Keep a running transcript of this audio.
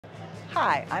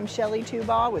Hi, I'm Shelley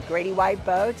Tubaugh with Grady White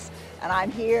Boats, and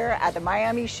I'm here at the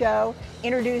Miami show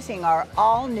introducing our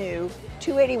all-new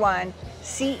 281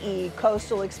 CE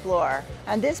Coastal Explorer.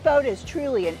 And this boat is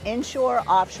truly an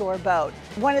inshore-offshore boat.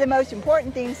 One of the most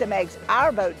important things that makes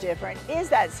our boat different is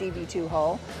that CV2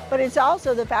 hull, but it's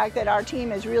also the fact that our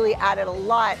team has really added a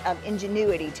lot of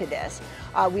ingenuity to this.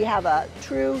 We have a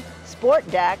true sport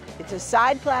deck. It's a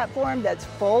side platform that's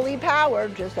fully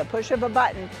powered, just a push of a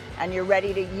button, and you're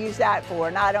ready to use that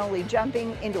for not only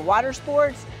jumping into water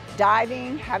sports,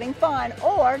 diving, having fun,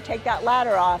 or take that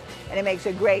ladder off, and it makes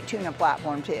a great tuna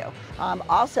platform too.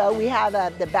 Also, we have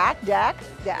the back deck.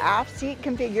 The aft seat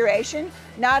configuration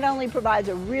not only provides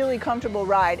a really comfortable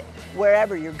ride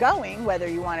wherever you're going, whether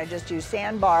you want to just do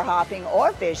sandbar hopping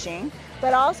or fishing,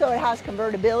 but also it has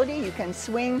convertibility. You can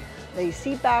swing the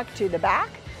seat back to the back,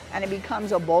 and it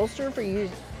becomes a bolster for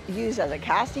use as a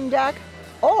casting deck,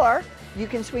 or you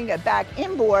can swing it back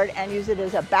inboard and use it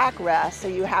as a backrest, so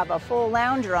you have a full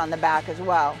lounger on the back as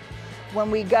well. When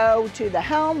we go to the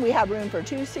helm, we have room for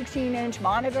two 16-inch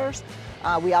monitors.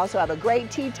 We also have a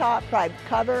great T-top private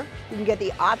cover. You can get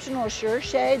the optional Sure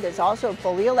Shade that's also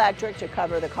fully electric to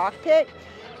cover the cockpit.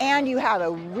 And you have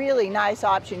a really nice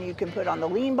option you can put on the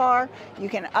lean bar. You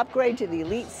can upgrade to the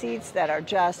Elite seats that are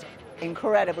just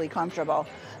incredibly comfortable.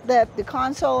 The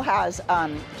console has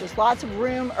just lots of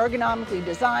room, ergonomically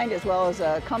designed, as well as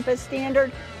a compass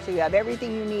standard, so you have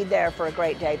everything you need there for a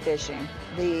great day fishing.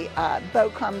 The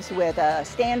boat comes with a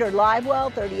standard live well,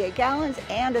 38 gallons,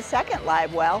 and a second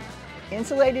live well,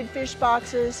 insulated fish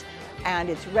boxes, and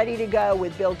it's ready to go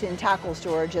with built-in tackle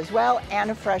storage as well, and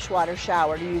a freshwater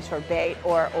shower to use for bait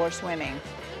or swimming.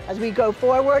 As we go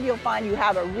forward, you'll find you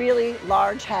have a really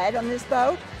large head on this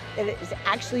boat. It is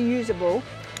actually usable.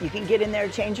 You can get in there,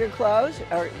 change your clothes,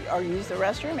 or use the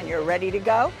restroom, and you're ready to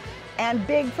go. And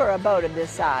big for a boat of this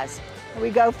size.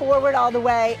 We go forward all the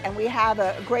way, and we have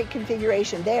a great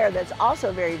configuration there that's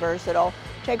also very versatile.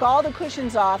 Take all the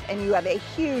cushions off, and you have a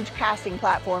huge casting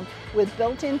platform with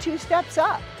built-in 2 steps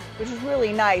up, which is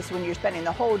really nice when you're spending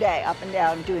the whole day up and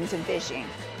down doing some fishing.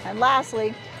 And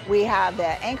lastly, we have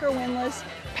the anchor windlass,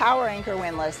 power anchor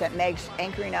windlass that makes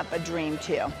anchoring up a dream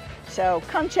too. So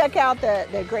come check out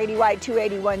the Grady White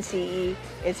 281 CE.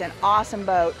 It's an awesome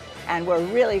boat, and we're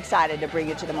really excited to bring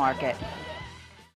it to the market.